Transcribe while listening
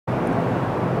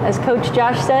As Coach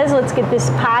Josh says, let's get this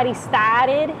party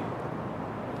started.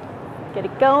 Get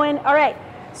it going. All right,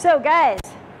 so guys,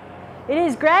 it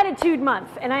is Gratitude Month,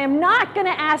 and I am not going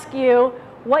to ask you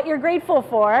what you're grateful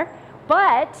for,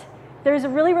 but there's a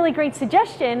really, really great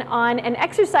suggestion on an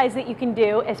exercise that you can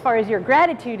do as far as your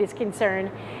gratitude is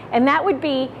concerned, and that would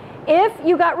be if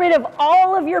you got rid of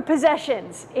all of your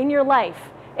possessions in your life,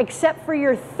 except for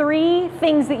your 3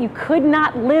 things that you could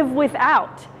not live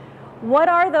without. What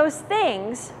are those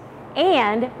things,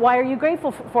 and why are you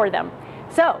grateful for them?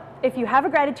 So, if you have a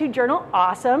gratitude journal,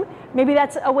 awesome. Maybe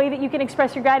that's a way that you can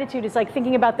express your gratitude, is like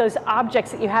thinking about those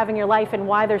objects that you have in your life and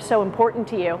why they're so important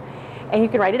to you, and you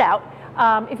can write it out.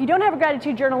 If you don't have a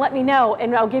gratitude journal, let me know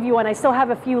and I'll give you one. I still have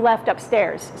a few left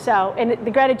upstairs. So, and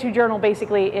the gratitude journal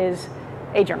basically is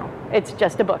a journal. It's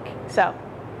just a book. So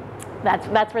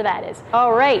that's where that is.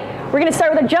 All right, we're gonna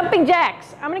start with our jumping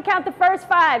jacks. I'm gonna count the first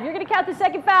 5. You're gonna count the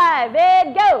second 5,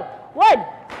 and go. 1,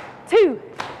 2,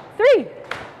 3,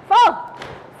 4,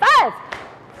 5,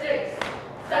 6,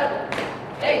 7,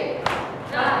 8,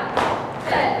 9,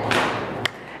 10.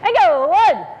 And go.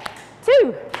 1,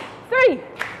 2, 3,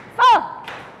 4,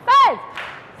 5,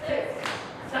 6,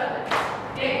 7,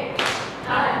 8,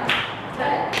 9,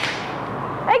 10.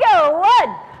 And go.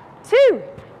 1, 2,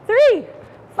 3,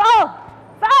 4,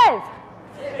 5.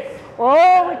 6.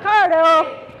 Oh, Ricardo.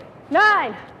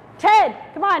 9, 10.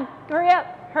 Come on, hurry up,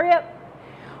 hurry up.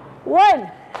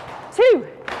 1, 2,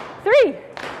 3,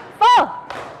 4,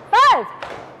 5.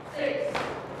 6,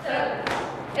 7,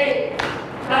 8,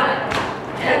 9,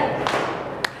 10.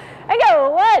 And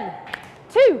go. 1,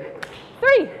 2,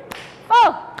 3,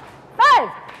 4, 5.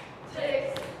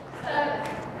 6, 7,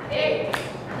 8,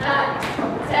 9,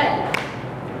 10.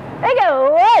 And go.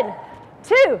 1,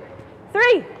 2,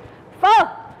 3, 4,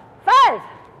 5.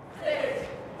 6,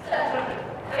 7,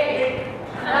 8,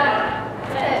 9,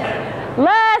 10.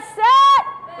 Last set.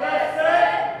 That's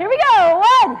it. Here we go.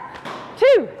 1,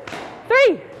 2,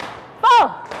 3, 4,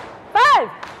 5.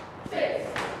 6,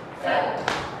 7,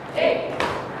 8,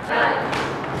 9,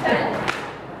 10.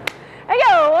 And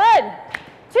go. 1,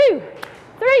 2,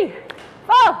 3,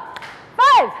 4,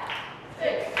 5.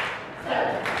 6,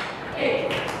 7, 8,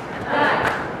 9,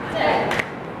 10.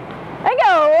 And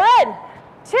go. 1,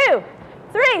 2,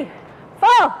 3, 4,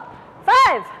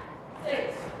 5.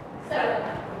 6, 7,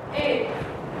 8,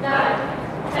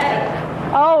 9,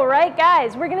 10. All right,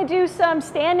 guys, we're gonna do some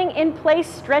standing in place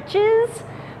stretches.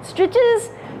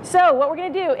 So what we're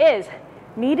gonna do is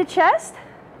knee to chest,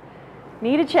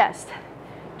 knee to chest.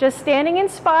 Just standing in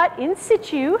spot, in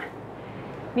situ,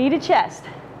 knee to chest.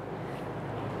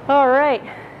 All right.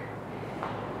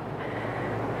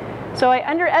 So I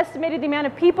underestimated the amount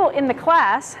of people in the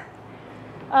class.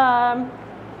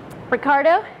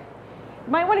 Ricardo,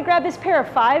 you might want to grab this pair of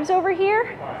 5s over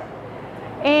here.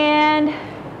 And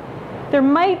there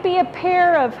might be a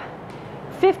pair of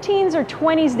 15s or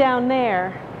 20s down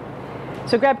there.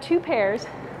 So grab 2 pairs.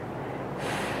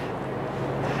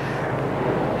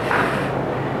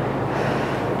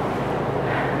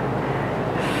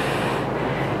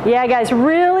 Yeah, guys,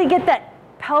 really get that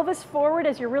pelvis forward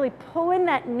as you're really pulling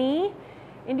that knee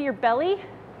into your belly.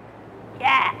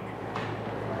 Yeah.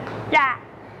 Yeah.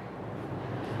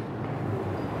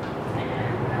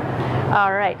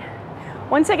 All right.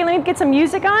 1 second, let me get some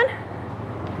music on.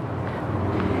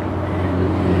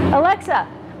 Alexa,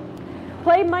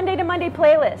 play Monday to Monday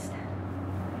playlist.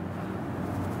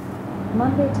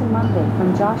 Monday to Monday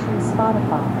from Josh and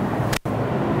Spotify.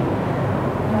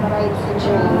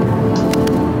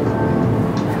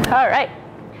 All right,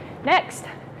 next,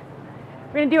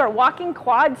 we're gonna do our walking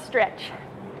quad stretch.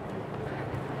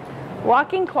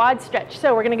 Walking quad stretch.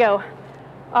 So we're gonna go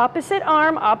opposite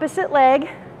arm, opposite leg.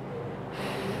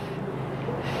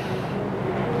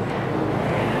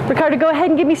 Ricardo, go ahead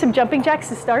and give me some jumping jacks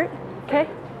to start, okay?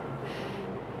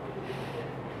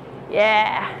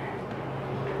 Yeah.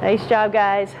 Nice job,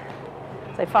 guys.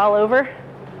 As I fall over.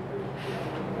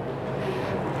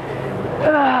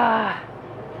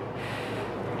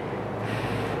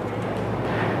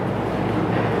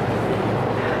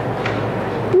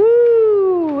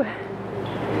 Woo!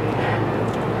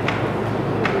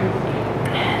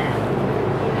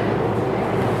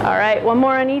 All right, one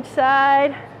more on each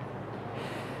side.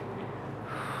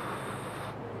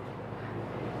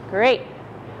 Great.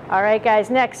 All right, guys,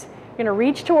 next, you're gonna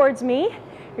reach towards me.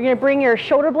 You're gonna bring your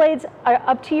shoulder blades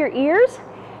up to your ears.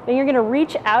 Then you're gonna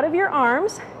reach out of your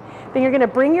arms. Then you're gonna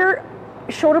bring your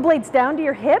shoulder blades down to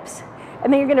your hips,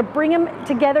 and then you're gonna bring them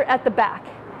together at the back.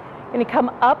 You're gonna come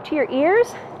up to your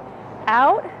ears,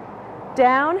 out,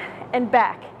 down, and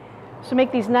back. So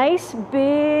make these nice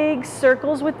big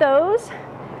circles with those.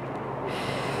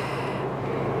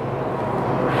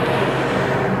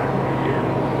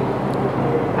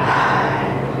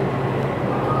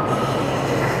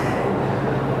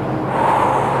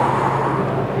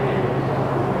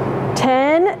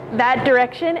 that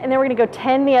direction, and then we're gonna go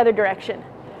 10 the other direction.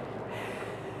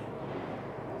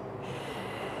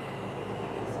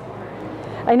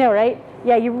 I know, right?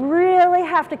 Yeah, you really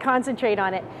have to concentrate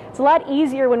on it. It's a lot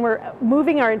easier when we're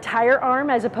moving our entire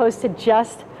arm as opposed to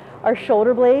just our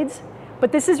shoulder blades.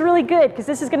 But this is really good because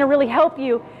this is gonna really help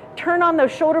you turn on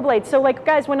those shoulder blades. So like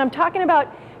guys, when I'm talking about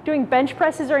doing bench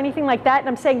presses or anything like that, and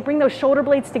I'm saying bring those shoulder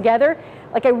blades together,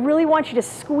 like I really want you to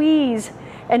squeeze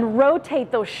and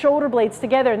rotate those shoulder blades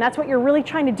together, and that's what you're really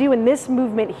trying to do in this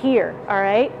movement here, all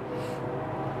right?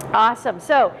 Awesome,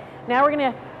 so now we're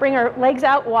gonna bring our legs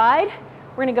out wide.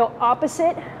 We're gonna go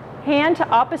opposite hand to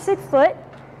opposite foot.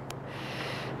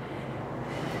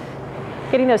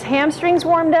 Getting those hamstrings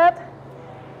warmed up,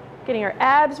 getting our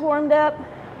abs warmed up,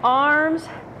 arms.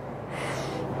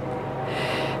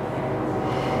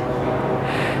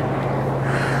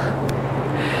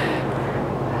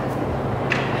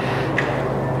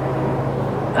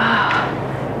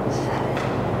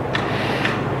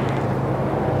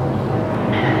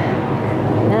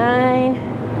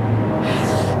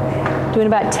 Doing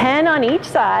about 10 on each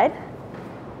side.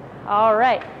 All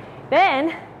right,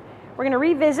 then we're gonna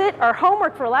revisit our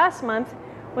homework for last month.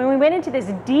 When we went into this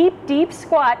deep, deep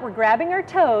squat, we're grabbing our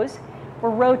toes,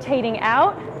 we're rotating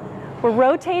out,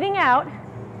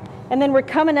 and then we're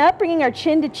coming up, bringing our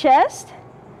chin to chest,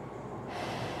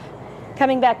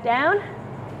 coming back down,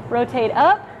 rotate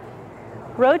up,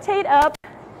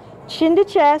 chin to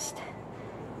chest.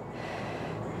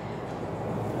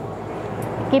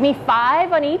 Give me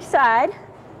 5 on each side.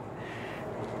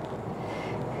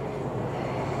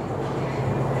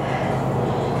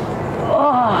 Oh.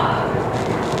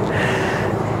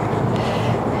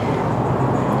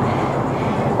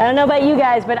 I don't know about you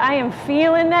guys, but I am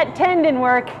feeling that tendon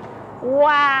work.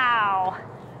 Wow.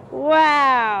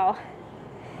 Wow.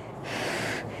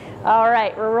 All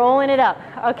right, we're rolling it up.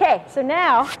 Okay, so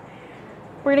now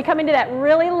we're gonna come into that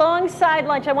really long side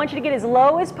lunge. I want you to get as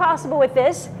low as possible with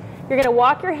this. You're gonna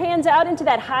walk your hands out into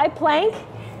that high plank.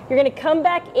 You're gonna come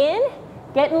back in,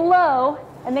 getting low,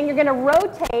 and then you're gonna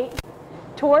rotate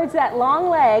towards that long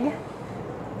leg.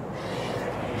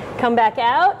 Come back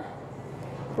out,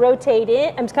 rotate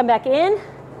in, come back in,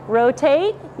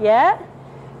 rotate, yeah.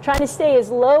 Trying to stay as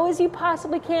low as you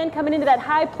possibly can, coming into that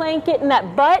high plank, getting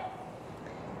that butt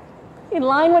in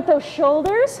line with those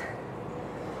shoulders.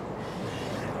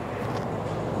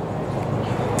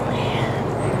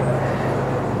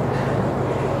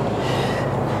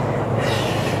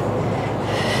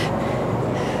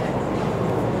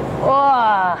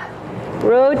 Oh,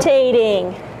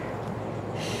 rotating.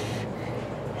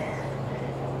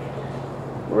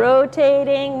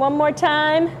 Rotating, one more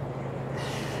time.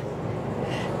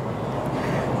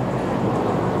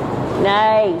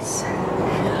 Nice.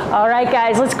 All right,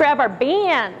 guys, let's grab our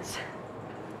bands.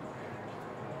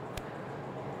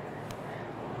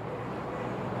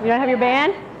 You don't have your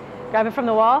band? Grab it from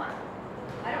the wall.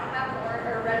 I don't have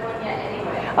a red one yet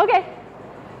anyway. Okay,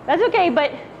 that's okay,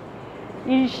 but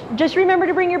you just remember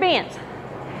to bring your bands.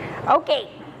 Okay.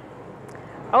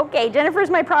 Okay, Jennifer's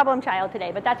my problem child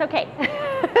today, but that's okay.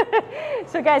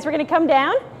 So guys, we're gonna come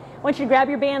down. I want you to grab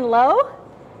your band low.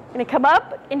 You're gonna come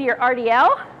up into your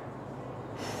RDL.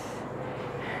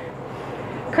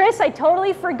 Chris, I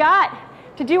totally forgot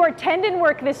to do our tendon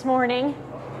work this morning.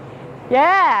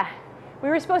 Yeah, we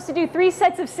were supposed to do 3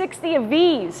 sets of 60 of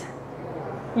V's.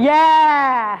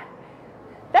 Yeah.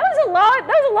 That was a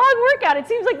long workout. It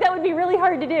seems like that would be really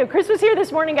hard to do. Chris was here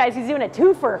this morning, guys. He's doing a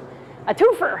twofer.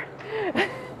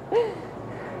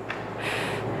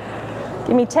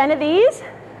 Give me 10 of these.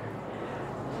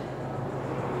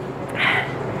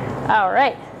 All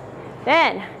right.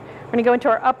 Then we're gonna go into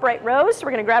our upright rows. So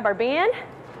we're gonna grab our band,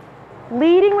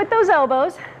 leading with those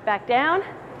elbows, back down.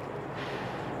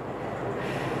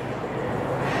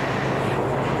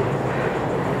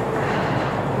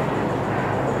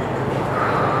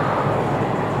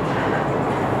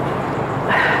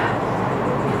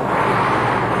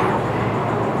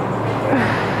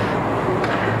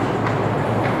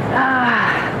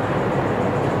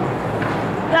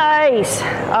 Nice.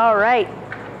 All right.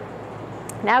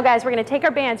 Now, guys, we're going to take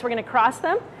our bands. We're going to cross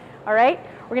them. All right.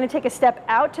 We're going to take a step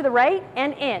out to the right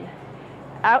and in.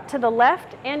 Out to the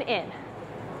left and in.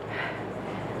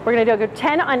 We're going to go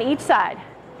 10 on each side.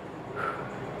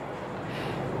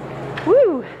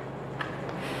 Woo.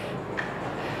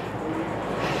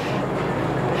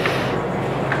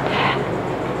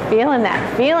 Feeling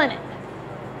that. Feeling it.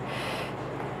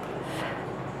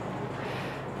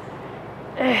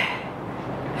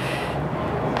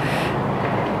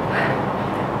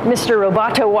 Mr.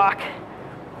 Roboto walk.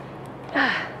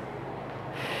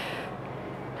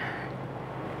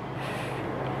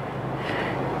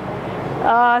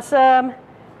 Awesome.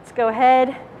 Let's go ahead.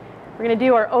 We're going to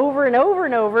do our over and over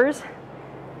and overs,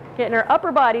 getting our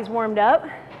upper bodies warmed up.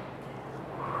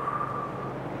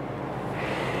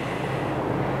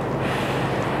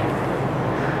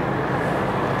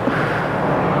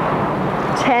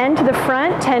 Ten to the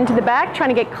front, 10 to the back, trying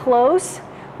to get close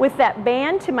with that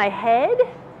band to my head.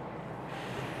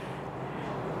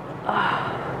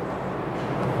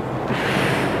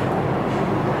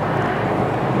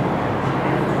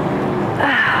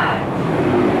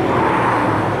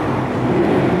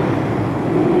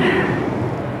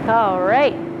 All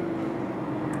right.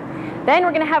 Then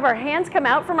we're going to have our hands come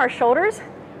out from our shoulders.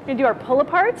 We're going to do our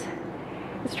pull-aparts.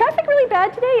 Is traffic really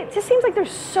bad today? It just seems like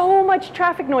there's so much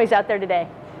traffic noise out there today.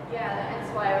 Yeah, that's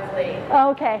why I was late.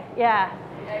 Oh, okay, yeah.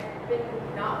 I've been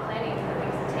not planning for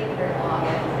things to take very long.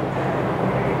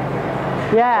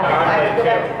 Yeah. I have to go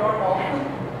back to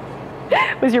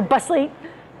normal. Was your bus late?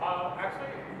 Actually,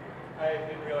 I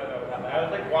didn't realize that was happening. I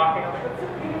was like walking, I was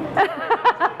like,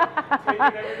 what's taking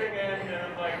everything in, and I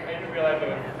was like, I didn't realize it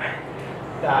was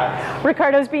that.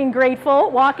 Ricardo's being grateful,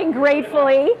 walking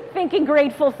gratefully, thinking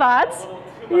grateful thoughts.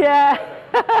 Yeah.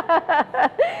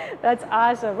 That's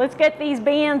awesome. Let's get these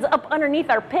bands up underneath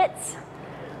our pits.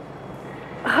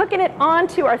 Hooking it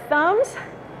onto our thumbs.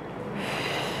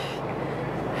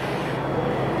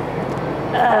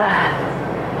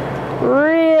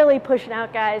 Really pushing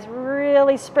out, guys.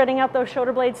 Really spreading out those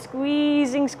shoulder blades,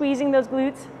 squeezing those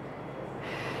glutes.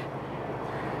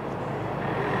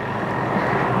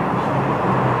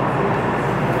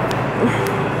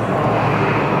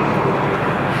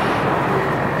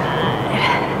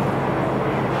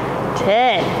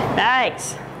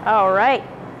 Nice. All right.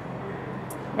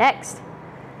 Next,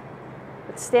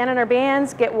 let's stand on our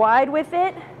bands, get wide with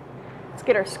it. Let's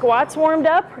get our squats warmed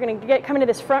up. We're going to come into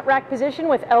this front rack position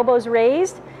with elbows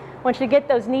raised. I want you to get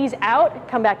those knees out,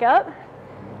 come back up.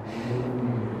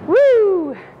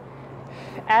 Woo!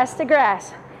 Ass to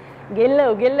grass. Get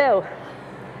low, get low.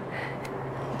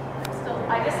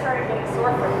 I just started getting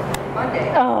sore from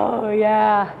Monday. Oh,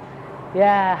 yeah.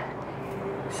 Yeah.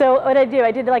 So what I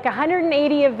did like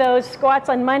 180 of those squats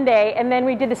on Monday, and then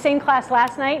we did the same class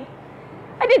last night.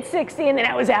 I did 60, and then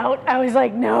I was out. I was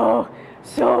like, no,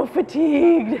 so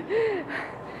fatigued.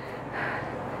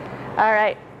 All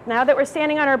right, now that we're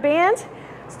standing on our bands,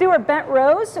 let's do our bent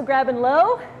rows. So grabbing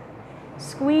low,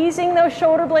 squeezing those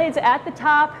shoulder blades at the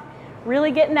top,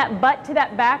 really getting that butt to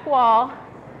that back wall.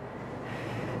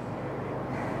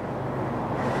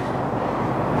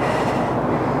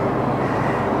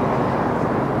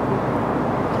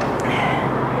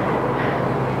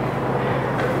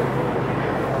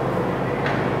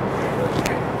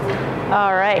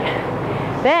 All right,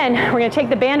 then we're going to take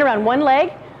the band around one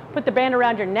leg, put the band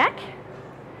around your neck.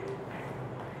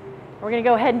 We're going to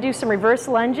go ahead and do some reverse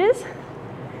lunges.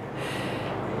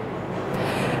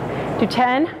 Do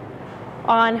 10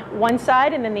 on one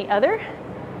side and then the other.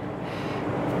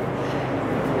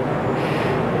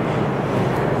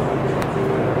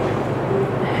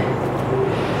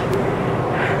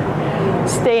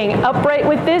 Staying upright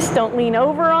with this, don't lean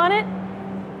over on it.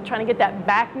 Trying to get that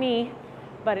back knee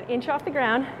about an inch off the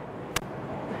ground.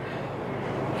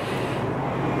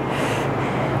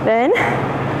 Then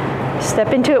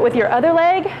step into it with your other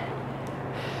leg.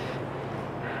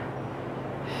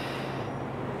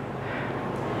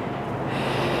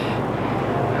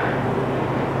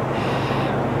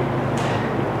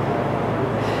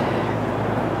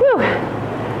 Whew.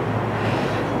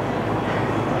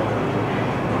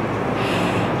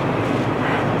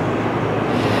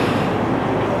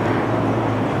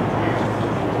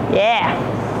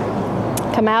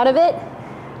 Yeah. Come out of it.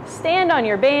 Stand on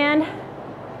your band.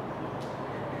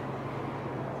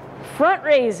 Front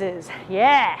raises.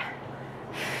 Yeah.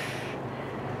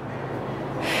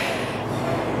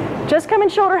 Just coming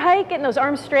shoulder height, getting those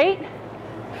arms straight.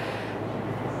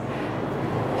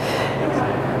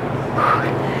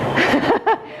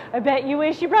 I bet you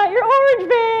wish you brought your orange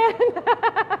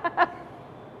band.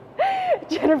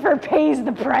 Jennifer pays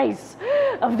the price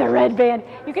of the red band.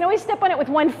 You can always step on it with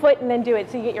one foot and then do it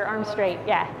so you get your arms straight.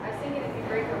 Yeah. I was thinking if you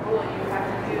break the rule, you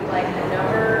have to do like the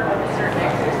number of a certain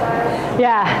exercise.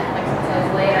 Yeah. Like since I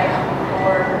was late, I got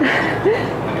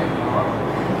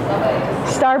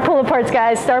before. Star pull aparts,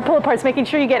 guys. Star pull aparts. Making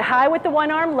sure you get high with the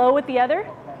one arm, low with the other.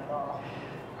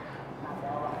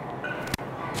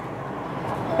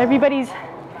 Everybody's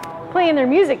playing their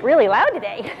music really loud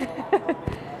today.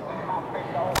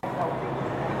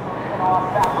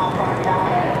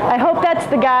 I hope that's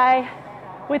the guy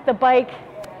with the bike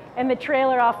and the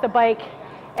trailer off the bike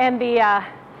and the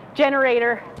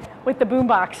generator with the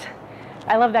boombox.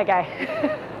 I love that guy.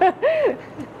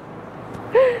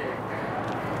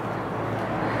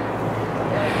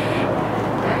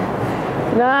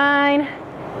 9,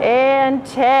 and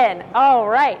 10. All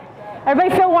right.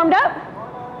 Everybody feel warmed up?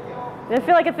 Does it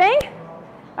feel like a thing?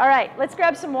 All right, let's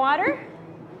grab some water.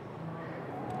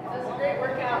 That's a great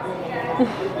workout.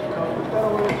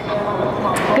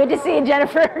 Good to see you,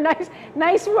 Jennifer.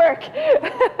 Nice work.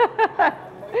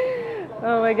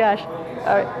 Oh my gosh.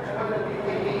 All right.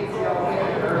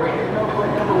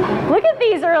 Look at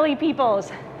these early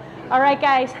peoples. All right,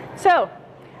 guys. So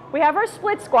we have our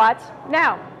split squats.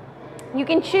 Now, you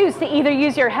can choose to either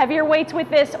use your heavier weights with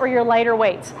this or your lighter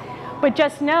weights. But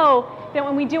just know that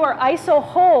when we do our ISO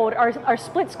hold, our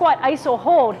split squat ISO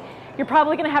hold, you're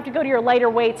probably going to have to go to your lighter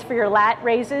weights for your lat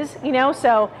raises, you know,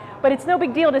 but it's no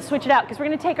big deal to switch it out because we're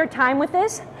going to take our time with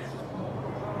this.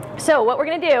 So what we're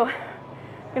going to do,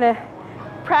 we're going to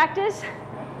practice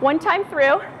one time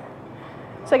through.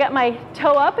 So I got my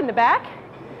toe up in the back,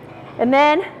 and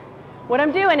then what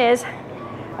I'm doing is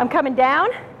I'm coming down.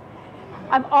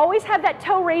 I've always had that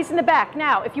toe raised in the back.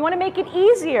 Now, if you want to make it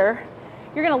easier,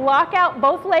 you're going to lock out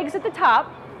both legs at the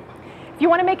top. If you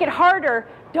want to make it harder,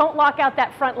 don't lock out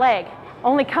that front leg.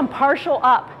 Only come partial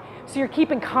up. So you're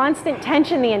keeping constant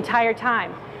tension the entire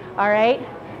time. All right?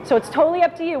 So it's totally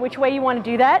up to you which way you want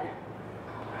to do that.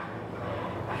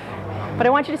 But I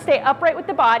want you to stay upright with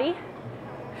the body.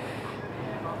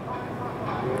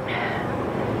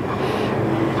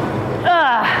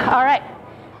 All right.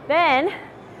 Then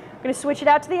I'm going to switch it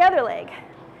out to the other leg.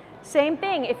 Same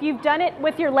thing. If you've done it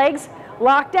with your legs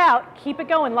locked out, keep it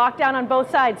going. Lock down on both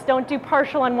sides. Don't do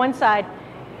partial on one side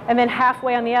and then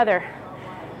halfway on the other.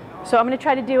 So I'm going to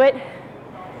try to do it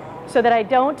so that I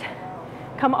don't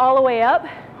come all the way up,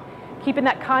 keeping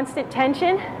that constant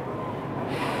tension.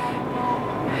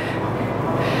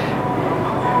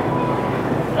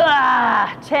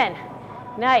 10.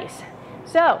 Nice.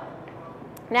 So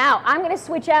now I'm going to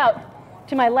switch out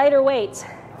to my lighter weights.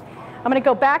 I'm going to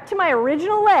go back to my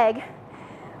original leg.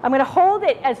 I'm going to hold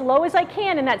it as low as I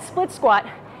can in that split squat,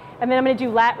 and then I'm going to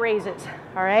do lat raises.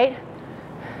 All right?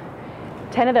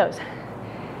 10 of those.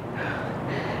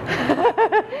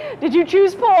 Did you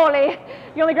choose poorly?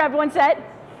 You only grabbed one set?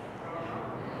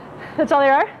 That's all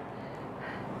there are?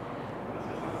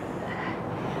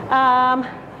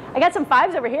 I got some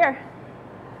 5s over here.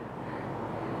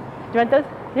 Do you want those?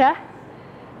 Yeah?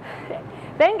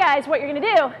 Then, guys, what you're going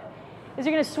to do is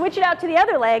you're going to switch it out to the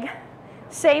other leg.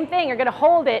 Same thing. You're going to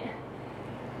hold it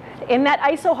in that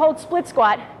ISO hold split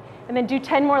squat and then do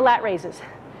 10 more lat raises.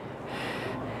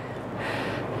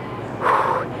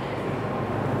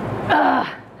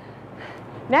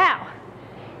 Now,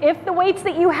 if the weights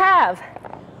that you have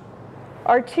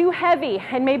are too heavy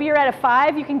and maybe you're at a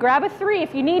 5, you can grab a 3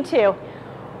 if you need to,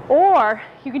 or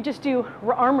you can just do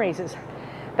arm raises.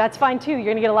 That's fine too. You're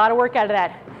going to get a lot of work out of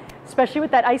that, especially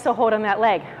with that ISO hold on that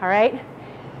leg. All right?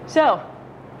 So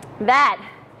that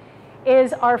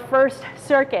is our first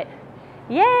circuit.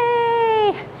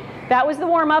 Yay! That was the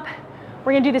warm-up.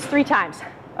 We're going to do this 3 times.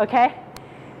 Okay?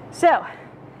 So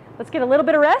let's get a little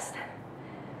bit of rest.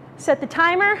 Set the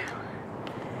timer.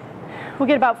 We'll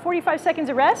get about 45 seconds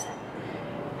of rest.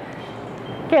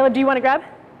 Caleb, do you want to grab?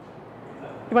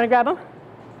 You want to grab them?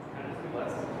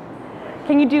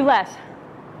 Can you do less?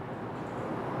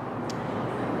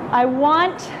 I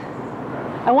want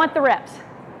the reps.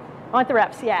 I want the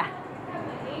reps, yeah.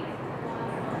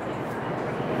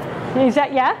 Is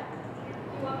that, yeah?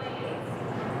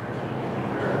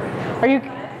 Are you? You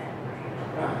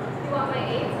want my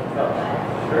 8?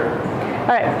 Sure. All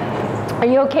right. Are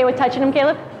you okay with touching them,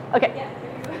 Caleb? Okay. Yeah.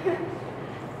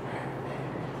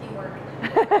 Teamwork.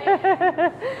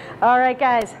 All right,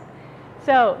 guys.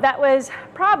 So that was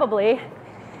probably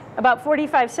about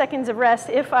 45 seconds of rest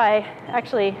if I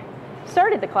actually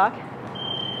started the clock.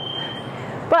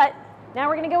 But now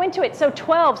we're going to go into it. So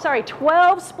 12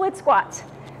 split squats.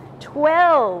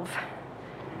 12.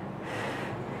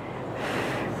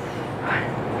 1,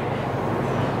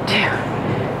 2,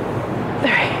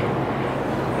 3,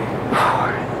 4,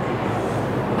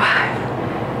 5,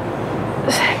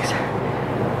 6,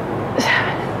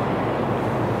 7,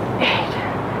 8,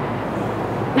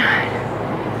 9,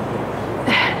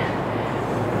 10,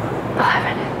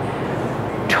 11,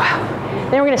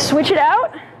 12. Then we're going to switch it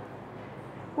out.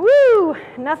 Woo!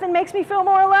 Nothing makes me feel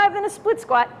more alive than a split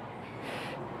squat.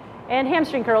 And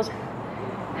hamstring curls.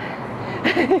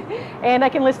 And I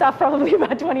can list off probably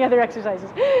about 20 other exercises.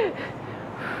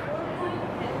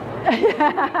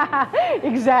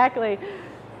 Exactly.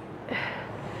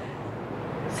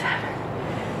 7,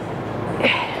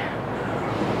 8.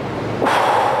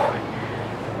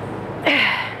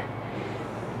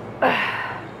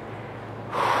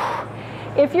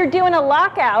 If you're doing a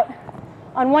lockout,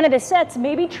 on one of the sets,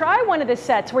 maybe try one of the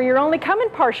sets where you're only coming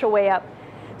partial way up.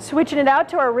 Switching it out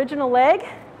to our original leg,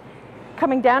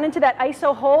 coming down into that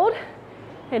ISO hold,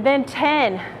 and then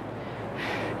 10.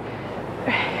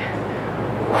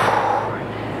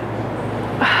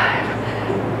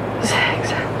 5, 6,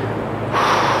 10.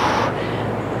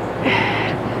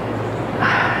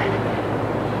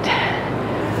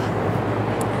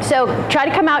 So try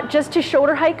to come out just to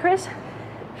shoulder height, Chris.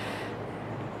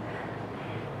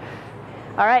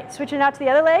 All right, switching out to the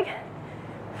other leg.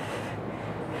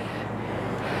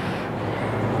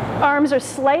 Arms are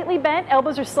slightly bent,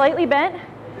 elbows are slightly bent.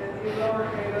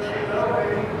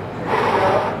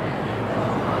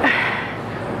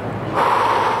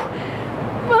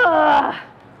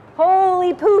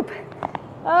 Holy poop.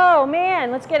 Oh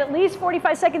man, let's get at least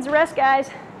 45 seconds of rest, guys.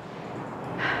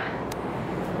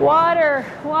 Water,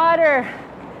 water.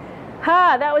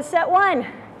 Ha, that was set 1.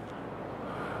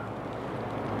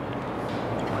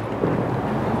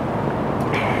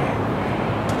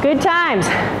 Good times.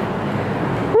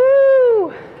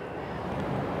 Woo!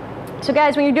 So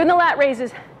guys, when you're doing the lat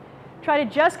raises, try to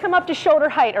just come up to shoulder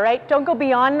height, all right? Don't go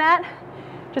beyond that.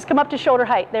 Just come up to shoulder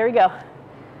height. There we go.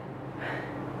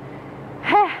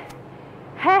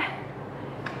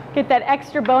 Get that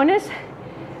extra bonus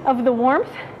of the warmth.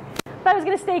 Thought I was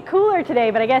going to stay cooler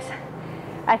today, but I guess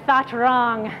I thought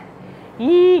wrong.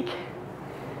 Eek.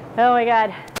 Oh my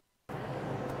God.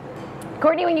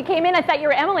 Courtney, when you came in, I thought you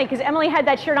were Emily because Emily had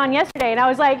that shirt on yesterday, and I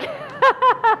was like,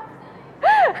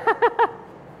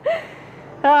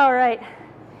 all right.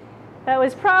 That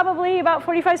was probably about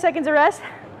 45 seconds of rest.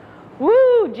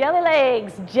 Woo, jelly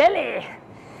legs, jelly.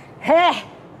 Heh,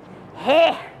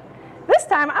 heh. This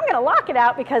time I'm going to lock it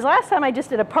out because last time I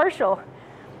just did a partial.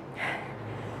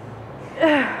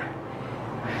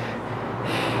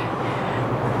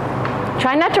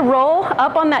 Try not to roll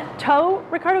up on that toe,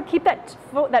 Ricardo. Keep that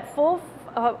full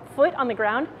foot on the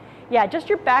ground. Yeah, just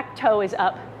your back toe is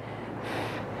up.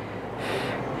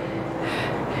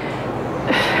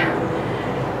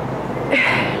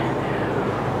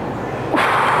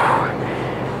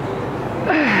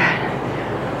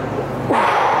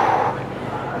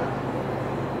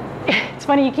 It's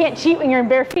funny, you can't cheat when you're in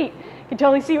bare feet. You can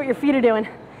totally see what your feet are doing.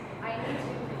 I need to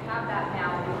have that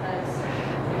now because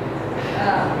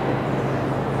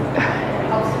it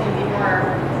helps me be more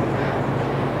better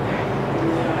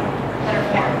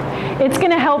form. It's going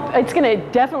to help. It's going to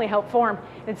definitely help form.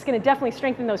 It's going to definitely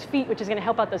strengthen those feet, which is going to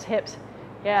help out those hips.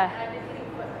 Yeah. I've been getting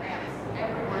foot cramps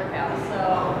every workout,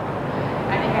 so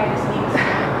I think I just need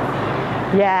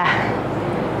to.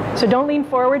 Yeah. So don't lean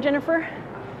forward, Jennifer.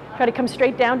 Try to come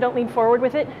straight down. Don't lean forward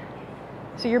with it.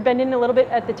 So you're bending a little bit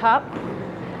at the top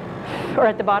or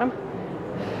at the bottom.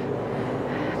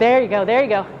 There you go. There you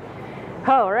go.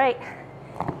 All right.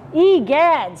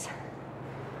 Egads.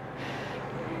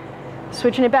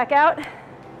 Switching it back out.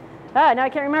 Ah, now I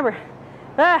can't remember.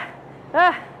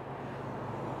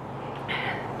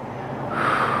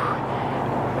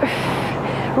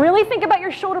 Really think about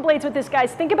your shoulder blades with this,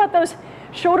 guys. Think about those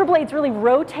shoulder blades really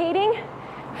rotating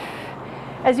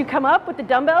as you come up with the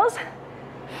dumbbells.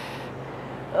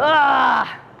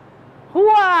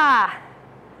 Hoo-ah.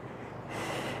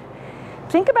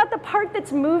 Think about the part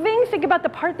that's moving. Think about the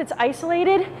part that's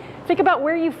isolated. Think about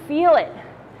where you feel it.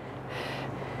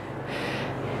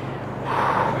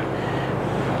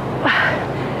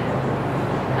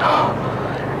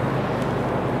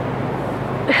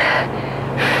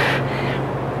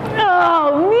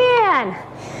 Oh man,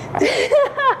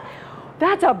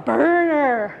 that's a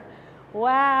burner.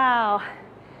 Wow.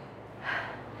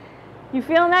 You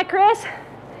feeling that, Chris?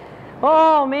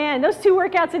 Oh man, those 2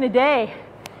 workouts in a day.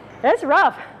 That's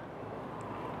rough.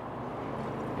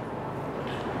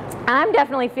 I'm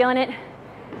definitely feeling it.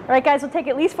 All right, guys, we'll take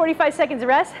at least 45 seconds of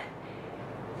rest.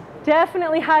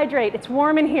 Definitely hydrate. It's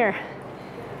warm in here.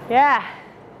 Yeah.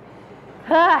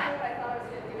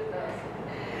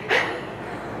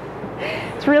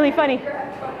 It's really funny.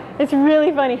 It's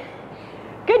really funny.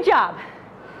 Good job.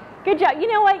 Good job. You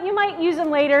know what? You might use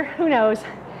them later. Who knows?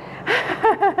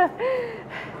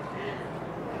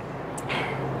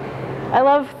 I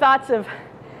love thoughts of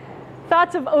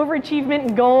overachievement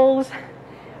and goals.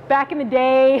 Back in the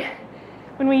day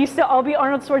when we used to all be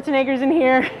Arnold Schwarzeneggers in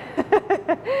here.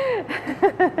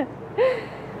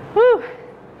 Whew.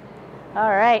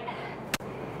 All right.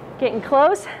 Getting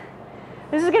close.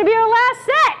 This is going to be our last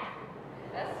set.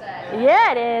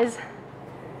 Yeah, it is.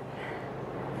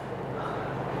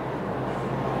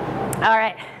 All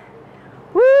right.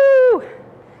 Woo!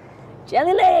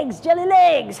 Jelly legs, jelly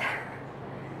legs.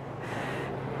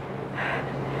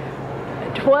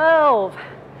 12.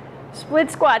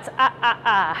 Split squats.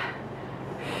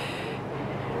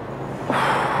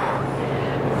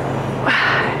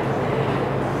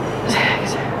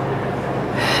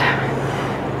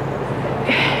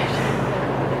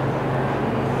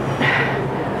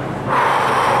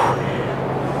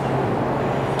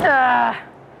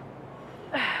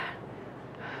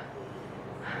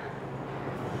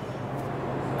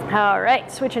 right,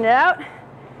 switching it out.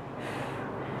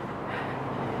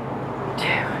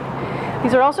 2.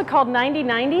 These are also called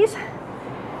 90-90s.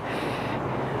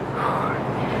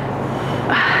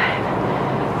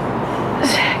 5,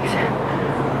 6.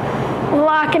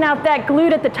 Locking out that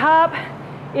glute at the top.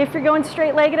 If you're going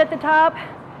straight-legged at the top.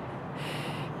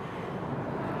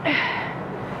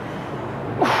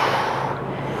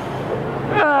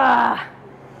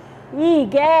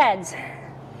 Gads.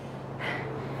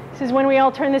 This is when we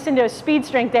all turn this into a speed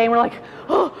strength day and we're like,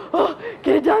 oh,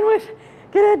 get it done with,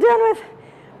 get it done with.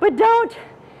 But don't.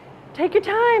 Take your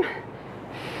time.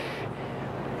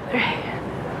 3,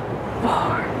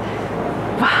 4,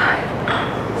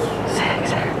 5, 6,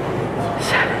 7,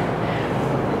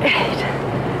 8,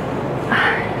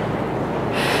 9.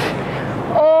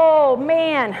 Oh,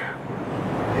 man.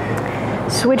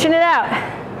 Switching it out.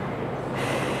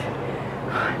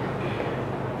 1, 2,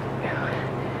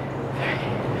 3,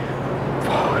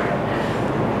 4,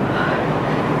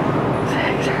 5,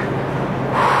 6.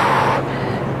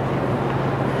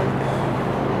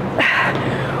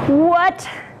 What?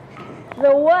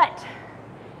 The what?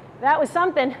 That was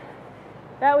something.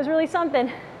 That was really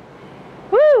something.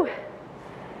 Woo!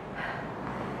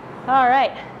 All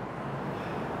right.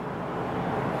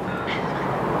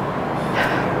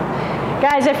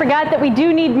 Guys, I forgot that we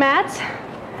do need mats.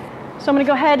 So I'm going to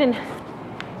go ahead and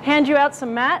hand you out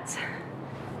some mats.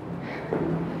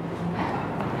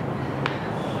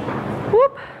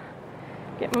 Whoop.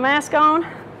 Get my mask on.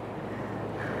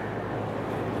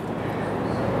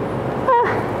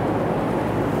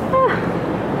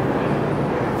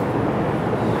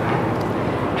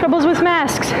 Troubles with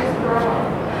masks.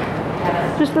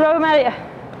 Just throw them at you.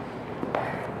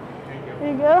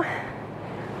 There you go.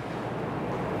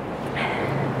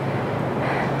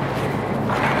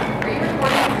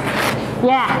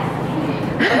 Yeah.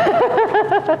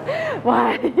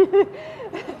 Why?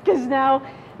 Because now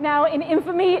in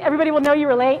infamy, everybody will know you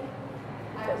were late.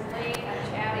 I was late, I'm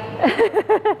chatty.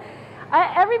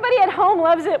 Everybody at home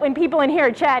loves it when people in here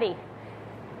are chatty.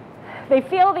 They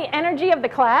feel the energy of the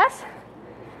class.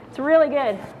 It's really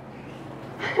good.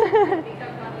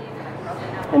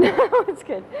 No, it's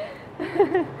good.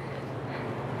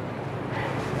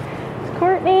 It's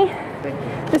Courtney,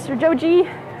 Mr. Joji,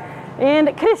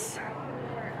 and Chris.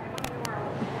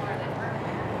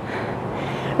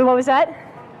 What was that?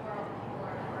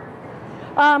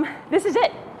 This is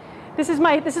it. This is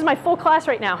my full class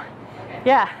right now. Okay.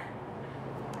 Yeah.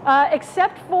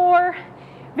 Except for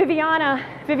Viviana.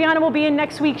 Viviana will be in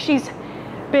next week. She's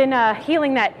been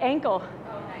healing that ankle. Oh,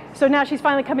 nice. So now she's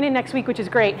finally coming in next week, which is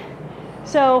great.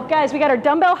 So guys, we got our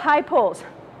dumbbell high pulls.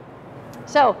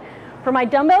 So for my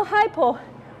dumbbell high pull,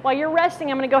 while you're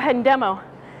resting, I'm going to go ahead and demo.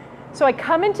 So I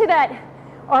come into that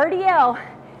RDL,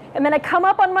 and then I come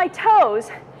up on my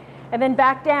toes, and then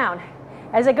back down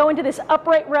as I go into this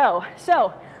upright row.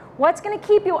 So what's going to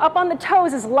keep you up on the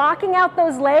toes is locking out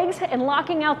those legs and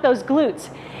locking out those glutes.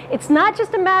 It's not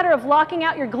just a matter of locking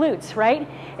out your glutes, right?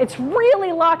 It's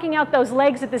really locking out those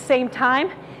legs at the same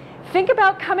time. Think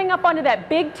about coming up onto that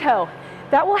big toe.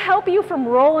 That will help you from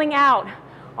rolling out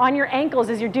on your ankles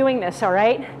as you're doing this, all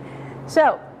right?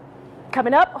 So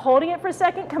coming up, holding it for a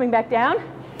second, coming back down.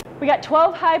 We got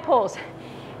 12 high pulls.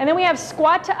 And then we have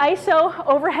squat to ISO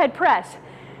overhead press.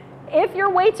 If your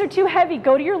weights are too heavy,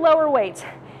 go to your lower weights.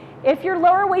 If your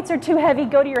lower weights are too heavy,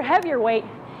 go to your heavier weight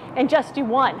and just do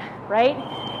one, right?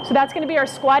 So that's going to be our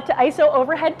squat to ISO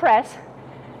overhead press.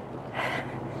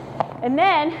 And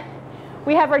then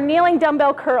we have our kneeling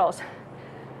dumbbell curls.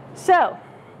 So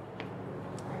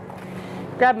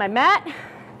grab my mat,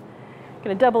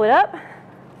 going to double it up.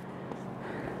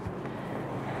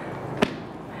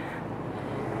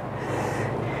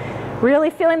 Really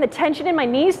feeling the tension in my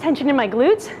knees, tension in my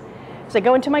glutes as I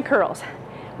go into my curls.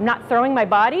 I'm not throwing my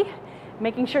body,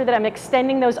 making sure that I'm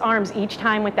extending those arms each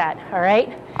time with that, all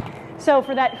right? So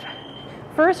for that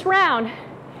first round,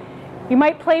 you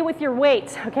might play with your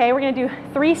weights, okay? We're gonna do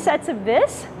 3 sets of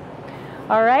this,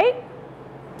 all right?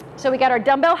 So we got our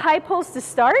dumbbell high pulls to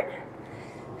start.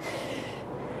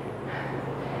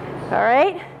 All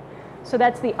right, so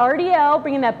that's the RDL,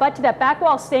 bringing that butt to that back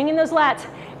wall, staying in those lats,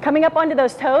 coming up onto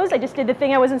those toes. I just did the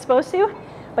thing I wasn't supposed to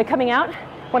by coming out.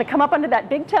 Want to come up onto that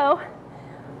big toe,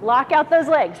 lock out those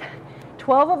legs.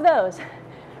 12 of those.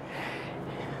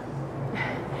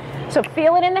 So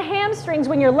feel it in the hamstrings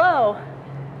when you're low.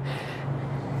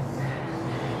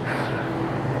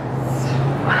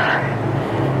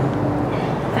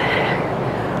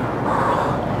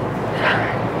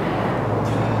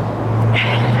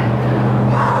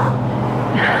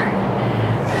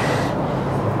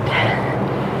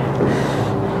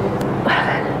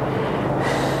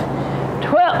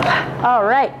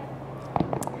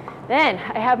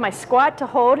 again, I have my squat to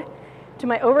hold to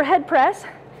my overhead press.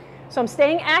 So I'm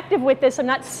staying active with this. I'm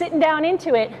not sitting down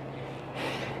into it.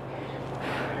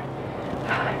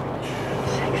 5,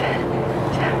 6,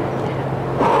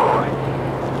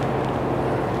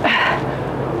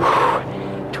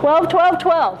 7, 12, 12,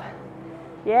 12.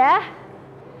 Yeah?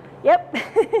 Yep.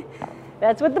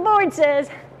 That's what the board says.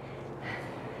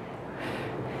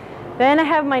 Then I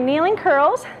have my kneeling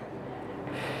curls.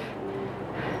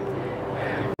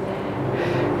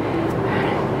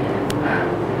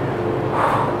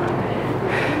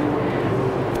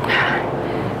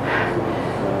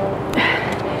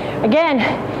 Again,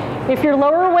 if your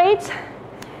lower weights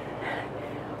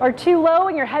are too low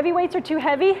and your heavy weights are too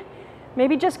heavy,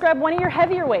 maybe just grab one of your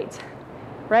heavier weights,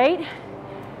 right?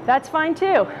 That's fine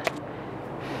too.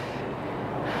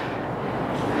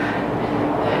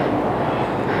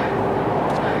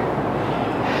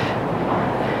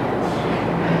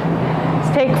 Let's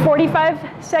take 45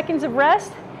 seconds of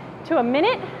rest to a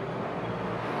minute.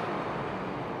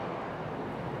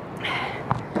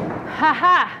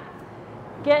 Ha-ha.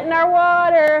 Get in our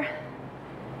water.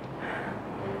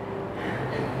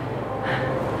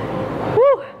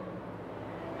 Woo.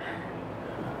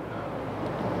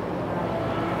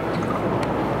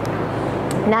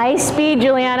 Nice speed,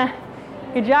 Juliana.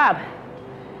 Good job.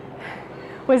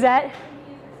 Was that?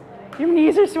 Your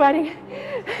knees are sweating.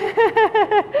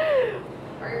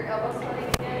 Are your elbows sweating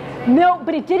again? No,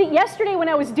 but it did it yesterday when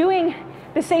I was doing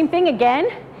the same thing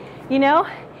again, you know?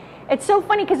 It's so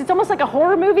funny because it's almost like a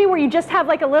horror movie where you just have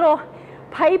like a little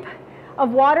pipe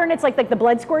of water and it's like the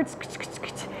blood squirts.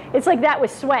 It's like that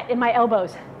with sweat in my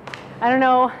elbows. I don't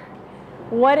know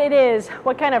what it is,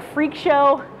 what kind of freak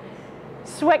show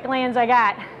sweat glands I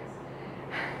got.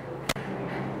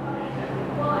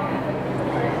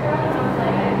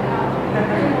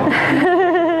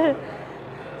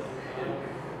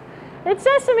 It's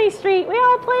Sesame Street, we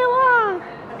all play along.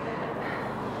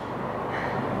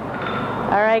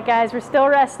 All right, guys, we're still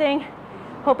resting.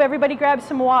 Hope everybody grabs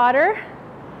some water.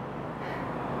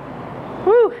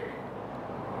 Woo.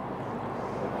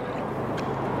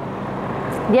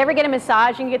 Do you ever get a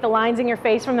massage and you get the lines in your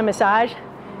face from the massage?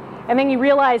 And then you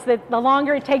realize that the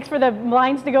longer it takes for the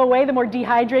lines to go away, the more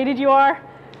dehydrated you are?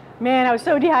 Man, I was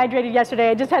so dehydrated yesterday.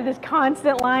 I just had this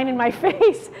constant line in my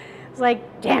face. It's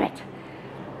like, damn it.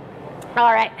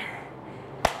 All right,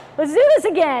 let's do this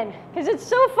again, because it's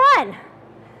so fun.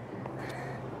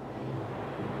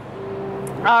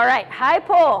 All right, high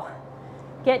pull,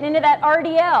 getting into that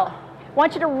RDL. I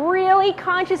want you to really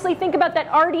consciously think about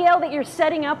that RDL that you're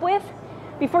setting up with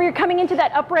before you're coming into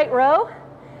that upright row,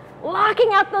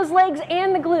 locking out those legs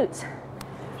and the glutes.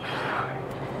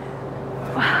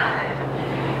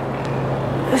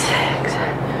 5, 6,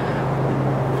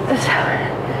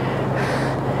 7,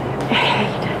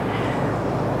 8,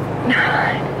 9,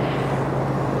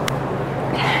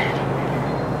 10,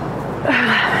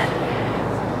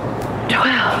 11,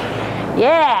 12.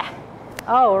 Yeah.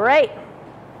 All right.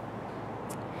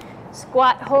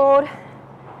 Squat hold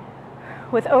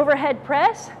with overhead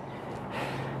press.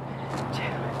 2, 3,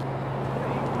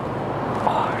 4,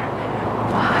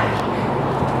 5.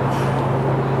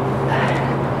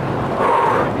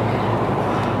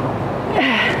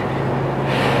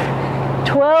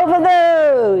 12 of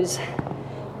those.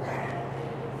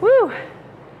 Woo.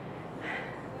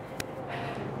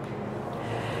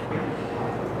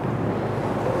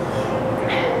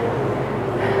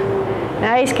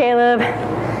 Nice, Caleb.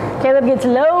 Caleb gets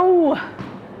low.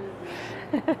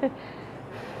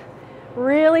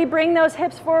 Really bring those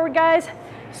hips forward, guys.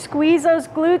 Squeeze those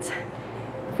glutes.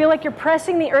 Feel like you're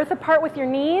pressing the earth apart with your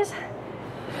knees.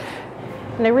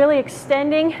 And they're really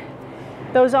extending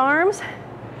those arms.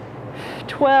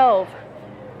 12.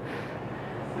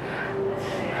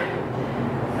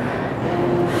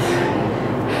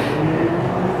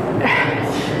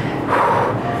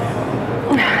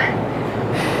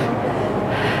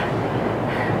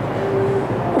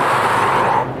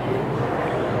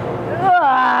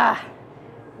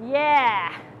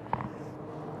 Yeah.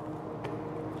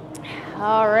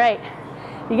 All right.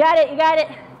 You got it, you got it.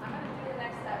 I'm going to do the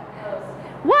next step close.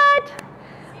 What?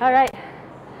 All right.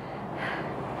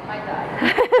 Might die.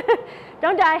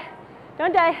 Don't die.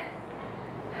 Don't die.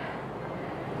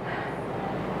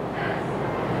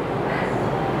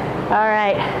 All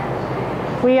right.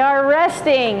 We are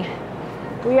resting.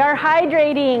 We are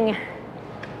hydrating.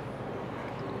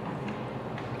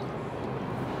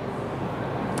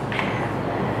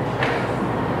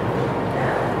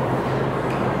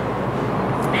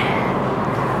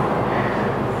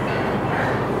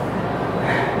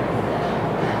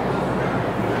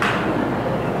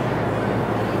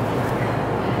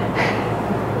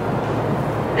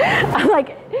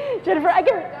 like, Jennifer, I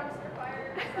can. Dumpster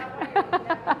fire, is that what you're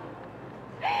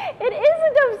It is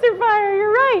a dumpster fire,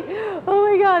 you're right. Oh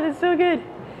my God, that's so good.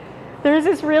 There's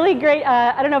this really great,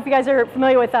 I don't know if you guys are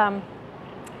familiar with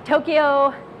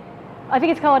Tokyo, I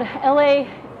think it's called LA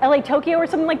Tokyo or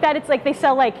something like that. It's like they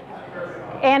sell like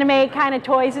anime kind of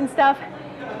toys and stuff.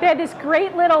 They had this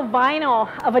great little vinyl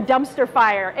of a dumpster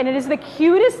fire, and it is the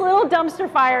cutest little dumpster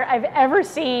fire I've ever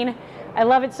seen. I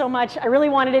love it so much. I really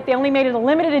wanted it. They only made it a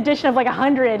limited edition of like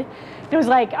 100. It was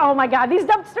like, oh my God, these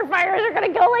dumpster fires are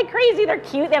gonna go like crazy. They're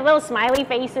cute. They have little smiley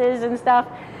faces and stuff.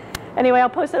 Anyway, I'll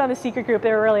post it on the secret group.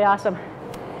 They were really awesome.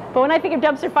 But when I think of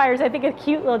dumpster fires, I think of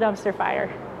cute little dumpster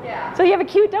fire. Yeah. So you have a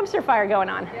cute dumpster fire going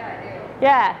on. Yeah, I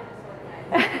Yeah.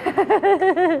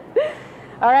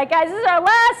 All right, guys, this is our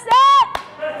last set.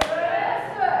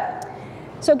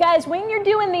 So guys, when you're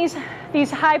doing these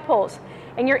high pulls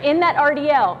and you're in that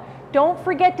RDL, don't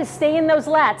forget to stay in those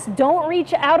lats. Don't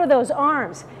reach out of those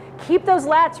arms. Keep those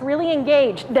lats really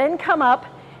engaged. Then come up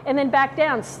and then back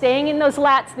down, staying in those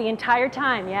lats the entire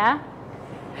time, yeah?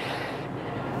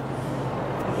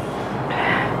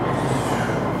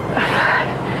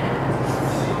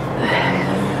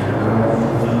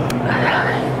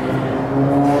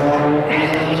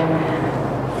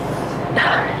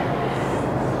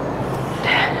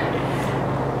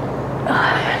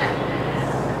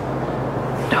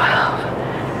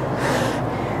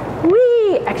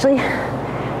 Actually,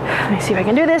 let me see if I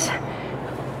can do this.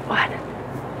 1,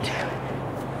 2,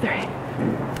 3,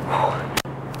 4,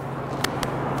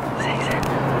 6, 7.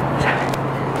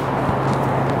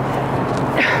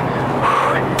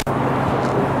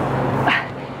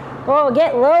 Oh,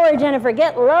 get lower, Jennifer,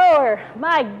 get lower.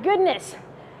 My goodness.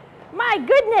 My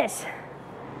goodness.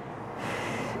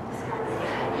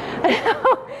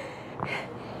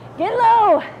 Get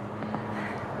low.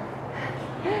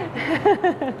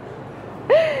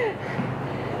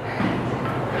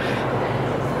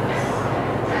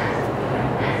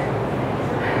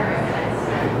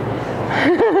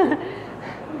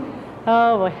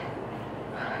 Oh boy.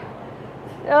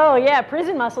 Oh yeah,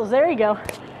 prison muscles, there you go.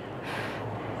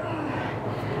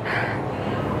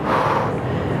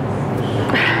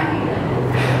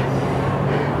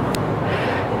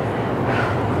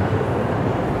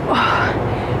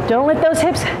 Don't let those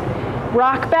hips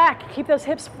rock back. Keep those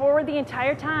hips forward the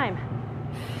entire time.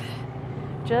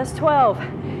 Just 12.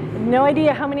 No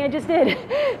idea how many I just did.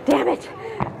 Damn it.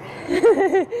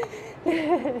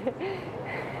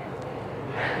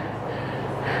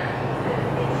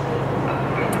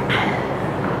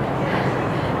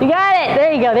 You got it.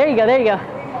 There you go. There you go. There you go.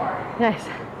 Nice.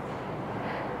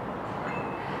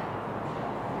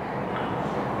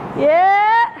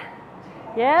 Yeah.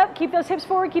 Yep. Keep those hips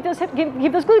forward. Keep those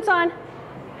keep those glutes on.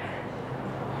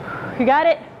 You got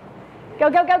it. Go,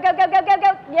 go, go, go, go, go, go,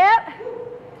 go. Yep.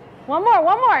 One more,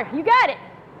 one more. You got it.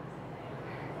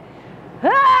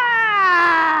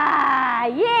 Ah,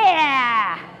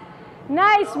 yeah.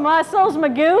 Nice muscles,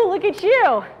 Magoo. Look at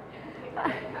you.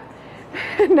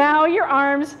 Now your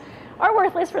arms are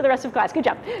worthless for the rest of class. Good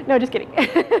job. No, just kidding.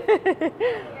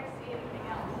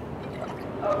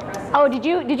 Oh, did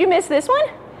you miss this one?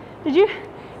 Did you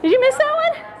miss that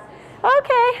one?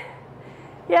 Okay.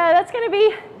 Yeah, that's gonna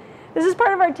be. This is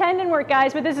part of our tendon work,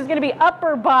 guys, but this is going to be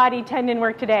upper body tendon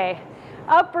work today.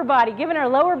 Upper body, giving our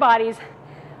lower bodies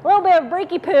a little bit of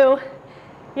breaky poo.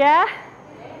 Yeah?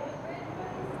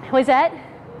 What's that?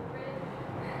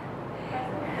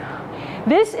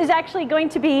 This is actually going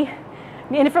to be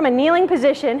from a kneeling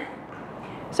position.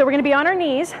 So we're going to be on our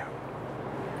knees.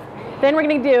 Then we're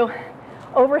going to do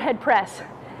overhead press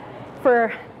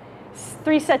for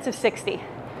 3 sets of 60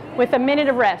 with a minute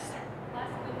of rest.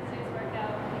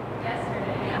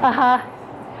 Uh-huh.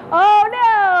 Oh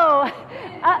no!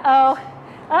 Uh-oh.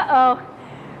 Uh-oh.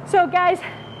 So guys,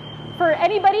 for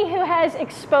anybody who has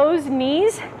exposed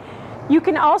knees, you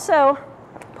can also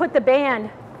put the band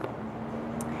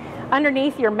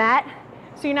underneath your mat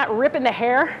so you're not ripping the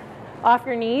hair off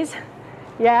your knees.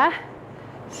 Yeah?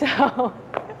 So,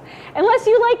 unless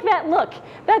you like that look,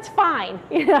 that's fine,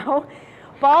 you know.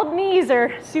 Bald knees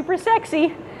are super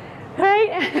sexy,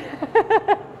 right?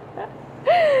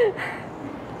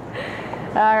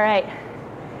 All right,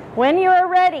 when you are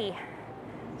ready,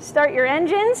 start your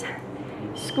engines,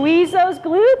 squeeze those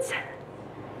glutes,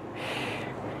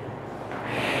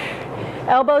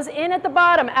 elbows in at the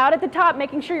bottom, out at the top,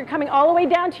 making sure you're coming all the way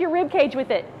down to your rib cage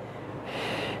with it.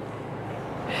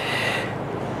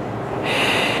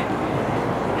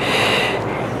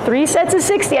 3 sets of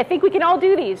 60, I think we can all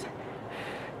do these.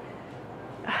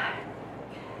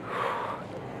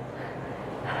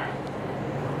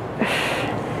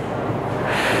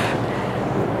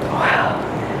 Wow.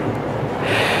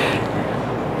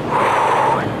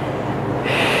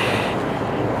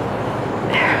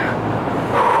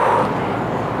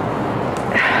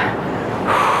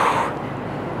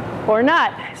 Or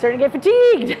not. Starting to get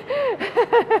fatigued.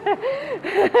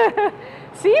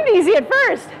 Seemed easy at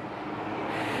first.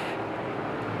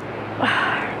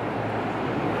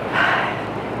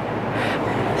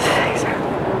 6, 7,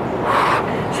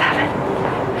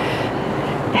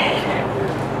 8,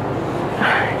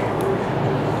 9,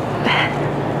 10.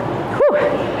 Whew.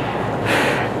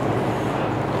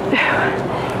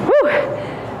 Whew.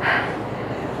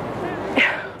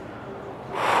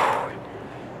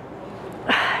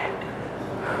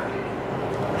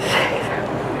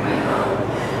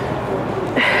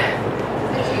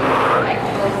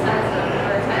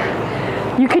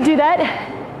 You could do that.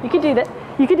 You could do that.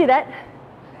 You could do that.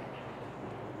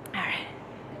 All right.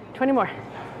 20 more.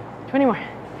 20 more.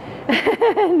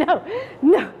 No.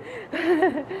 No.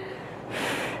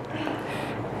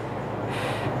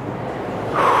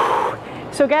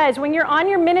 So guys, when you're on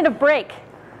your minute of break,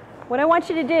 what I want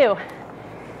you to do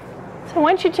is I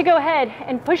want you to go ahead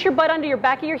and push your butt under your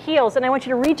back of your heels, and I want you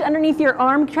to reach underneath your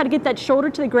arm, try to get that shoulder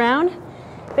to the ground,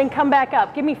 then come back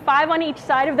up. Give me 5 on each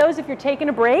side of those if you're taking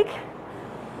a break,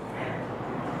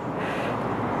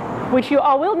 which you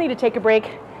all will need to take a break.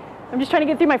 I'm just trying to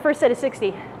get through my first set of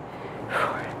 60.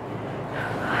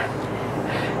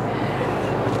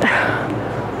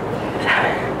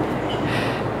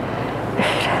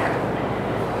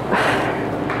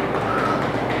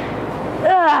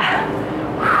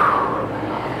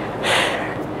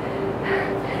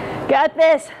 Got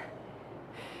this.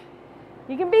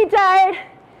 You can be tired.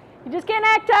 You just can't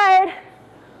act tired.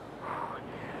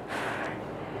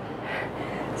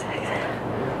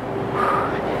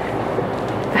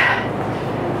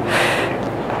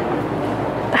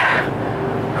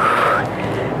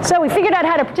 So we figured out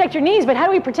how to protect your knees, but how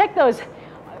do we protect those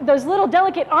little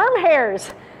delicate arm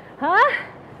hairs? Huh?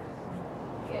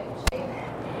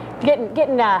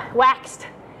 Getting waxed.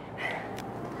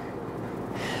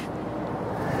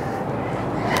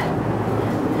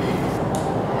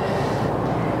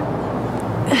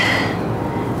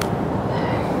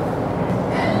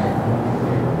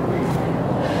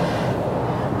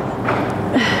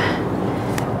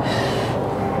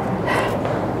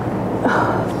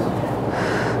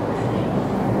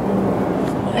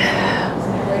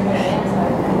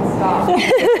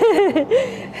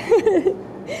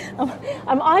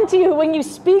 I'm on to you when you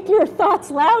speak your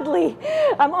thoughts loudly.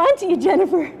 I'm on to you,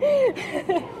 Jennifer.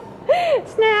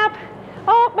 Snap.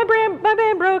 Oh, my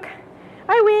band broke.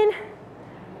 I win.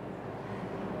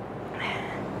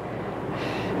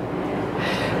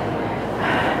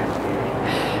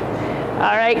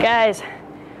 All right, guys.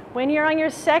 When you're on your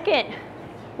second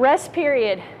rest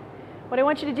period, what I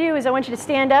want you to do is I want you to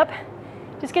stand up,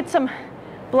 just get some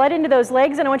blood into those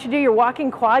legs, and I want you to do your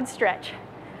walking quad stretch.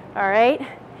 All right?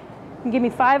 And give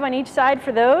me 5 on each side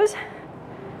for those.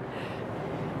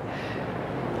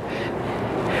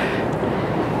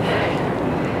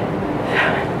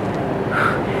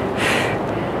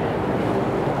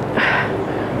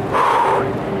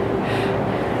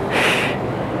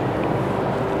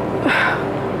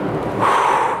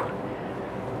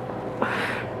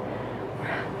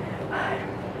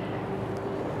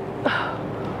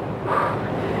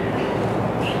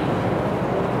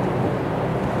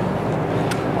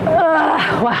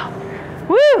 Wow.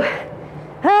 Woo!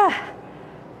 Ah.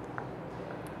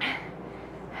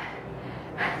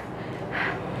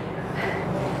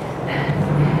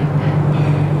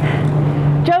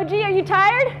 Joji, are you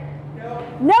tired? No.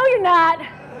 No, you're not.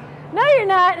 No, you're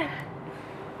not.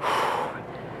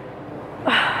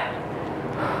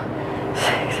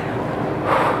 6.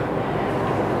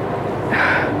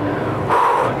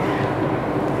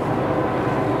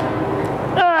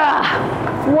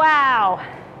 Wow.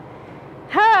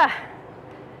 Huh.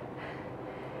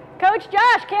 Coach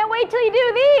Josh, can't wait till you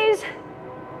do these.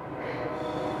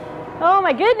 Oh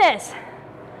my goodness.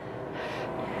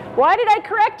 Why did I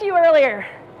correct you earlier?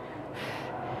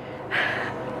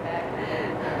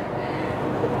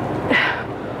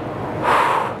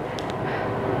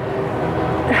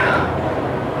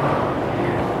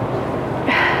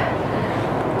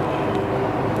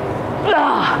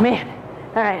 Oh man.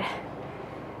 All right.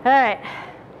 All right.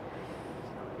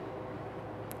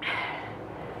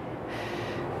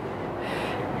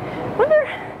 Wonder.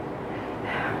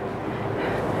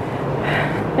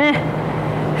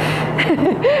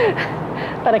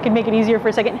 Thought I could make it easier for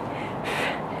a second.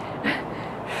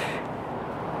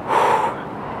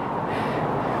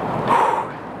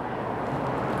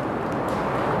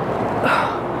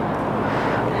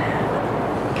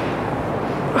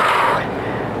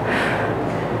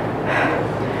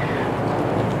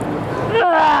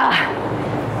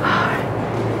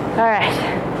 All right.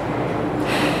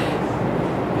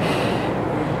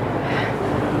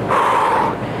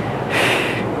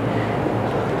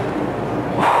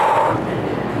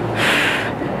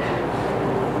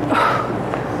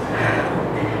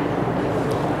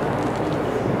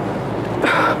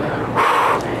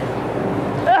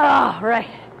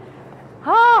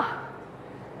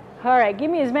 All right, give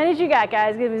me as many as you got,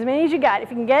 guys. Give me as many as you got. If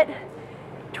you can get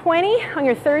 20 on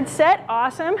your third set,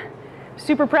 awesome.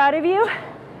 Super proud of you.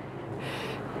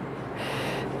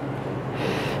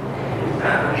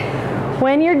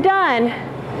 When you're done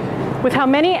with how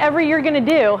many ever you're gonna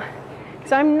do,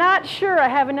 because I'm not sure I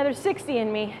have another 60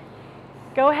 in me,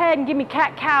 go ahead and give me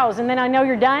cat-cows, and then I know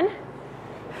you're done.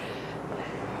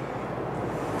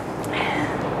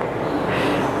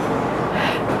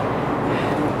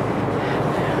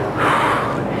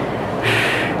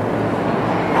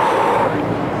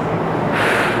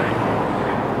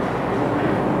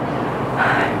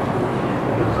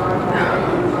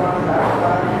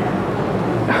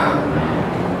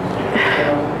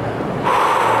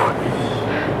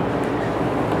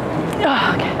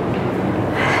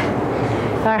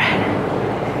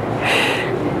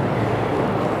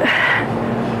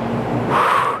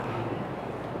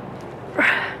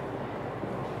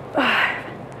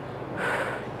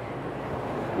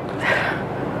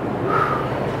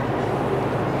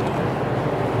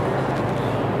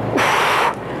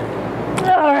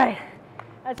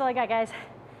 That's all I got, guys.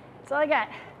 That's all I got.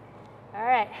 All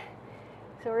right.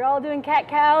 So we're all doing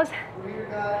cat-cows. We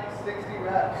got 60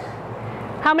 reps.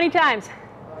 How many times?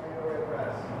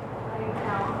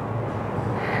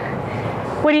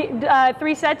 What do you,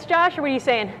 3 sets, Josh, or what are you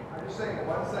saying? I'm just saying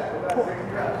one set. We got 60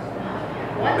 reps.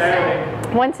 One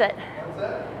set. One set. One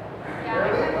set? Yeah.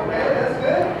 Okay, that's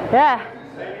good. Yeah.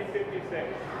 Maybe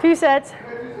 56. 2 sets.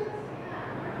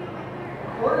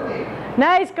 Courtney.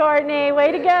 Nice, Courtney.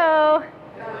 Way to go.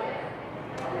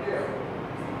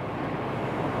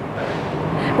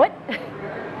 What?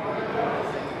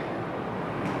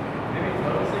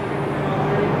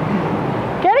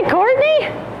 Get it, Courtney?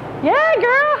 Yeah,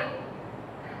 girl.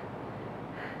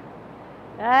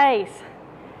 Nice.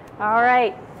 All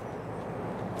right.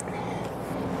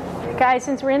 Guys,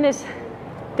 since we're in this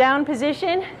down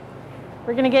position,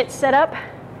 we're going to get set up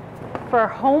for our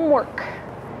homework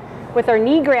with our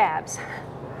knee grabs.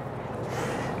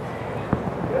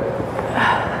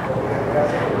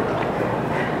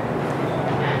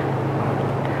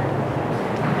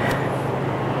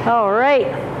 All right.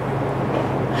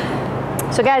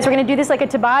 So guys, we're going to do this like a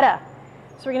Tabata.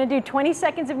 So we're going to do 20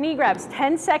 seconds of knee grabs,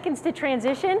 10 seconds to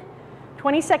transition,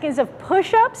 20 seconds of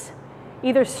push-ups,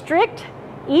 either strict,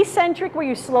 eccentric, where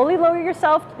you slowly lower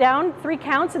yourself down 3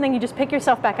 counts and then you just pick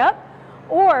yourself back up,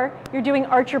 or you're doing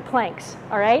archer planks,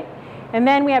 all right? And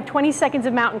then we have 20 seconds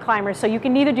of mountain climbers. So you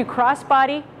can either do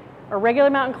cross-body or regular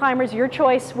mountain climbers, your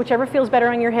choice, whichever feels better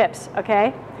on your hips,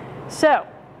 okay? So,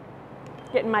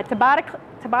 getting my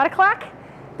Tabata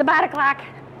clock,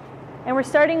 and we're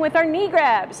starting with our knee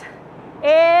grabs.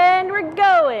 And we're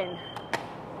going.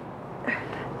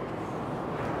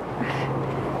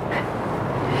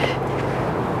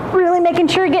 Really making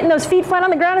sure you're getting those feet flat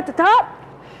on the ground at the top.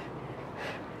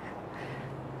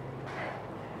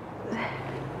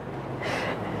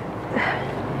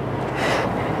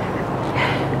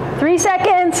 Three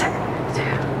seconds.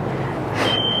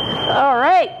 All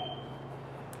right.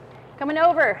 Coming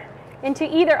over into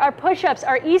either our push-ups,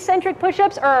 our eccentric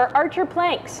push-ups, or our archer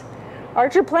planks.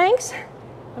 Archer planks,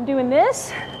 I'm doing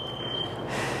this.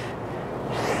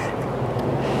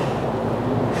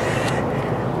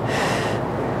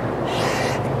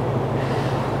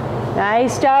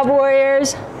 Nice job,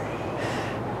 warriors.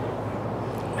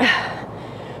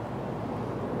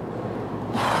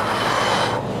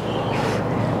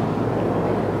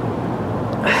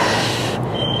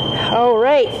 All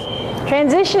right,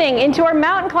 transitioning into our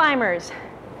mountain climbers.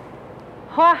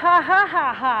 Ha ha ha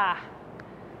ha ha.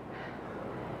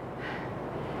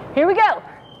 Here we go.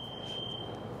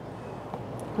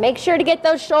 Make sure to get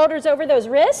those shoulders over those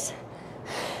wrists.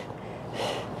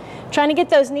 Trying to get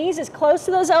those knees as close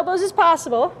to those elbows as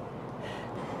possible.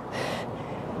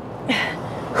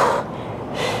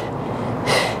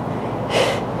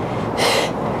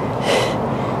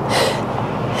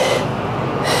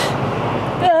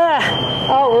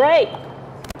 All right.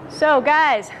 So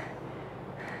guys,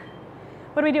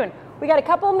 what are we doing? We got a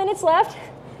couple minutes left.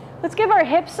 Let's give our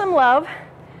hips some love.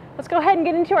 Let's go ahead and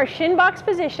get into our shin box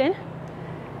position.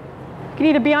 You can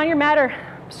either be on your mat or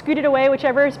scoot it away,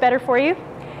 whichever is better for you.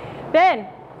 Then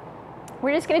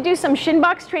we're just going to do some shin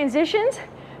box transitions.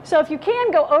 So if you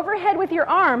can go overhead with your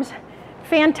arms,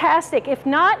 fantastic. If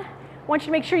not, I want you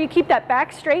to make sure you keep that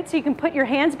back straight so you can put your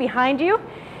hands behind you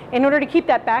in order to keep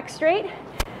that back straight.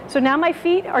 So now my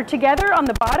feet are together on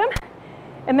the bottom,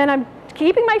 and then I'm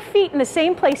keeping my feet in the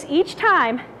same place each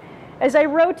time as I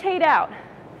rotate out.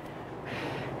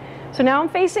 So now I'm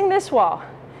facing this wall.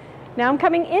 Now I'm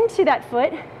coming into that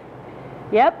foot.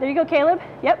 Yep, there you go, Caleb.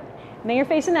 Yep, and then you're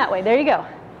facing that way. There you go.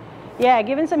 Yeah,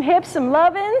 giving some hips, some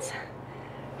love-ins.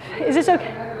 Is this okay?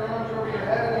 You haven't had your arms over your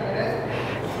head in a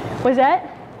minute. What's that?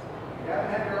 You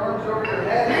haven't had your arms over your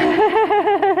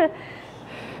head.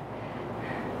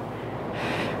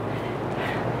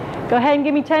 Go ahead and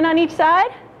give me 10 on each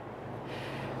side.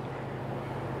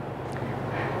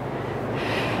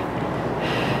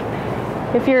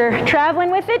 If you're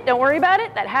traveling with it, don't worry about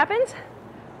it. That happens.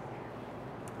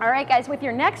 All right, guys, with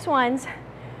your next ones,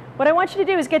 what I want you to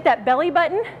do is get that belly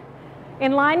button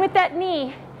in line with that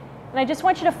knee. And I just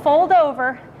want you to fold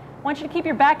over. I want you to keep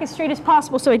your back as straight as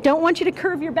possible. So I don't want you to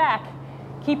curve your back.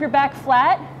 Keep your back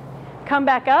flat. Come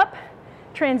back up.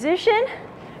 Transition.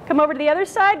 Come over to the other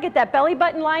side. Get that belly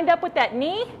button lined up with that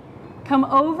knee. Come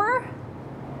over.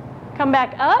 Come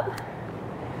back up.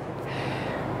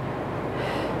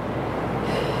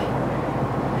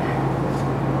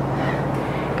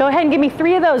 Go ahead and give me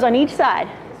 3 of those on each side.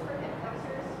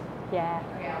 Yeah.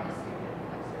 Okay, I'll just do hip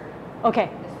flexor. Okay.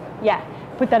 Yeah.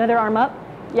 Put that other arm up.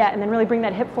 Yeah, and then really bring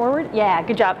that hip forward. Yeah,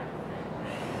 good job.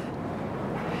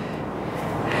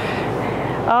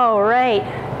 All right.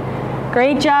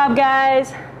 Great job,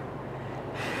 guys.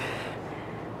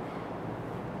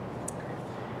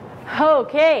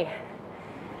 Okay.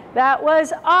 That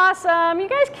was awesome. You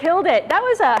guys killed it. That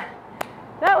was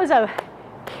a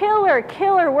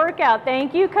killer workout.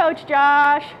 Thank you, Coach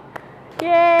Josh. Yay.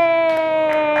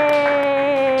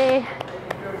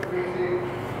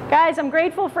 Guys, I'm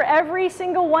grateful for every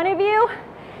single one of you.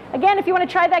 Again, if you want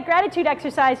to try that gratitude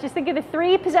exercise, just think of the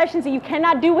 3 possessions that you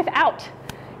cannot do without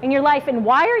in your life, and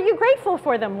why are you grateful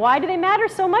for them? Why do they matter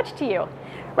so much to you?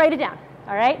 Write it down,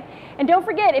 all right? And don't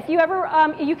forget, if you ever,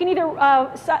 you can either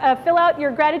fill out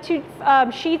your gratitude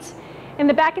sheets in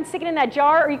the back and stick it in that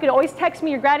jar, or you could always text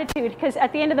me your gratitude, because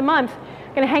at the end of the month,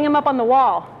 I'm going to hang them up on the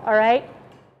wall, all right?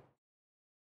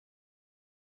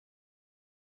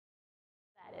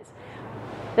 That is.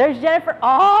 There's Jennifer.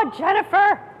 Oh,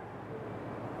 Jennifer!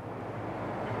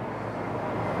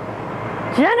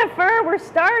 Jennifer, we're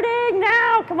starting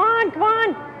now. Come on, come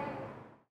on.